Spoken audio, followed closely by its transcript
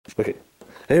Okay.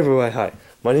 Hey everybody, hi.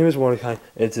 My name is Mordecai,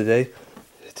 and today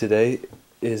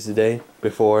is the day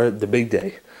before the big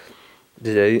day.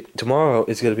 Tomorrow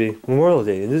is going to be Memorial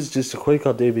Day, and this is just a quick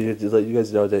update video to let you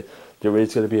guys know that there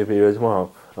is going to be a video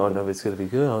tomorrow. I don't know if it's going to be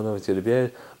good, I don't know if it's going to be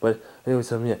bad, but anyway,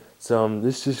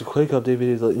 this is just a quick update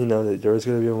video to let you know that there is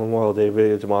going to be a Memorial Day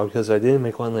video tomorrow, because I didn't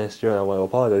make one last year, and I want to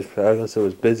apologize for that. I guess it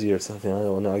was busy or something, I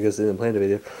don't know, I guess I didn't plan the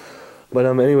video. But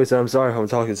anyways, I'm sorry if I'm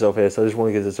talking so fast, I just want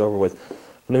to get this over with.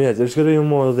 But yeah, there's going to be a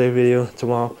Memorial Day video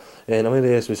tomorrow, and I'm going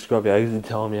to ask Mr. Grubby. I usually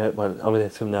tell him yet, but I'm going to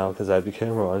ask him now because I have the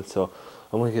camera on, so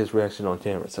I'm going to get his reaction on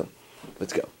camera, so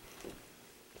let's go.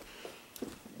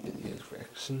 Get his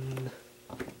reaction.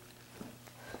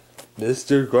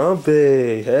 Mr.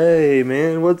 Grumpy! Hey,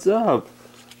 man, what's up?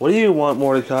 What do you want,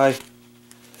 Mordecai?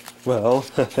 Well,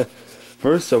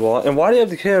 first of all, and why do you have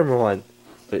the camera on?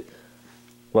 Wait,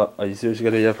 what, are you seriously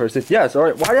going to do that first thing? Yes,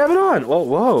 alright, why do you have it on?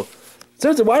 Whoa.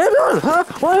 Seriously, why do you have it on? Huh?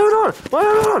 Why do you have it on? Why do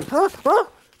you have it on? Huh?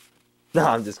 No,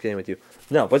 I'm just kidding with you.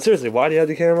 No, but seriously, why do you have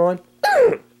the camera on?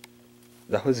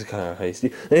 That was kind of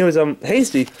hasty. Anyways,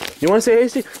 hasty. You want to say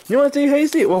hasty? You want to say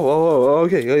hasty? Whoa.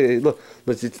 Okay. Look,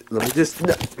 let me just.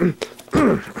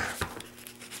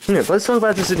 Here, let's talk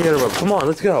about this in the other room. Come on,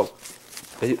 let's go.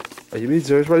 Are you being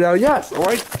serious right now? Yes. All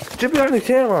right. Get behind the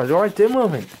camera. All right, dim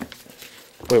moving.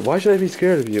 Wait, why should I be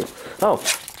scared of you? Oh.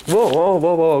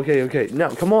 Whoa. Okay.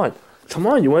 Now, come on.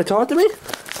 You want to talk to me?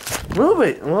 Move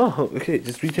it. Whoa. Okay,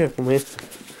 just be careful, man.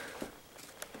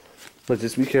 Let's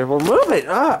just be careful. Move it!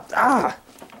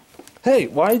 Hey,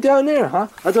 why are you down there, huh?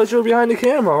 I thought you were behind the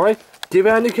camera, alright? Get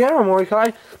behind the camera,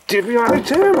 Mordecai. Get behind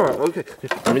the camera! Okay,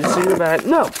 let me just see the bat.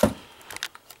 No!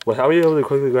 Wait, how are you able to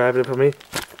quickly grab it from me?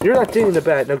 You're not seeing the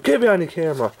bat. Now get behind the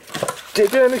camera. Get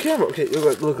behind the camera. Okay,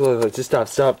 look. Just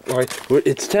stop. Alright,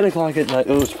 it's 10 o'clock at night.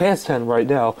 It was past 10 right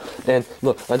now. And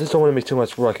look, I just don't want to make too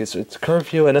much ruckus. It's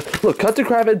curfew, and look, cut the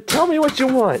crap and tell me what you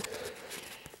want.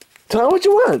 Tell me what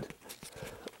you want.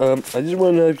 I just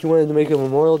want to know if you wanted to make a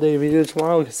Memorial Day video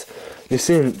tomorrow, because you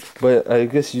seem, but I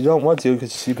guess you don't want to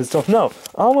because you see pissed off. No,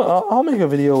 I'll make a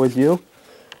video with you.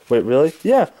 Wait, really?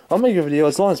 Yeah, I'll make a video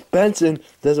as long as Benson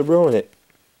doesn't ruin it.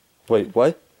 Wait,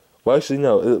 what? Well, actually,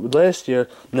 no. Last year,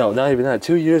 no, not even that.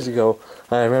 2 years ago,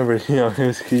 I remember,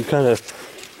 he kind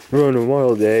of ruined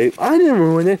Memorial Day. I didn't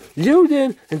ruin it. You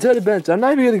did, and so did Benson. I'm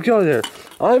not even going to go there.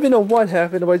 I don't even know what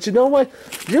happened, but you know what?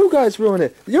 You guys ruined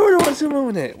it. You're the ones who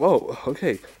ruined it. Whoa,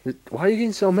 okay. Why are you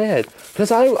getting so mad?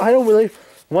 Because I don't really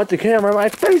want the camera in my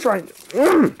face right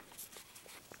now.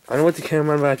 I don't want the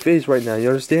camera in my face right now. You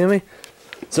understand me?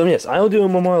 So yes, I'll do a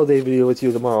Memorial Day video with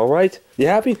you tomorrow, alright? You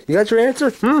happy? You got your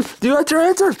answer? Do you got your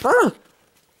answer? Huh?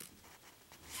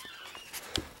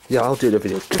 Yeah, I'll do the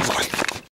video. Goodbye.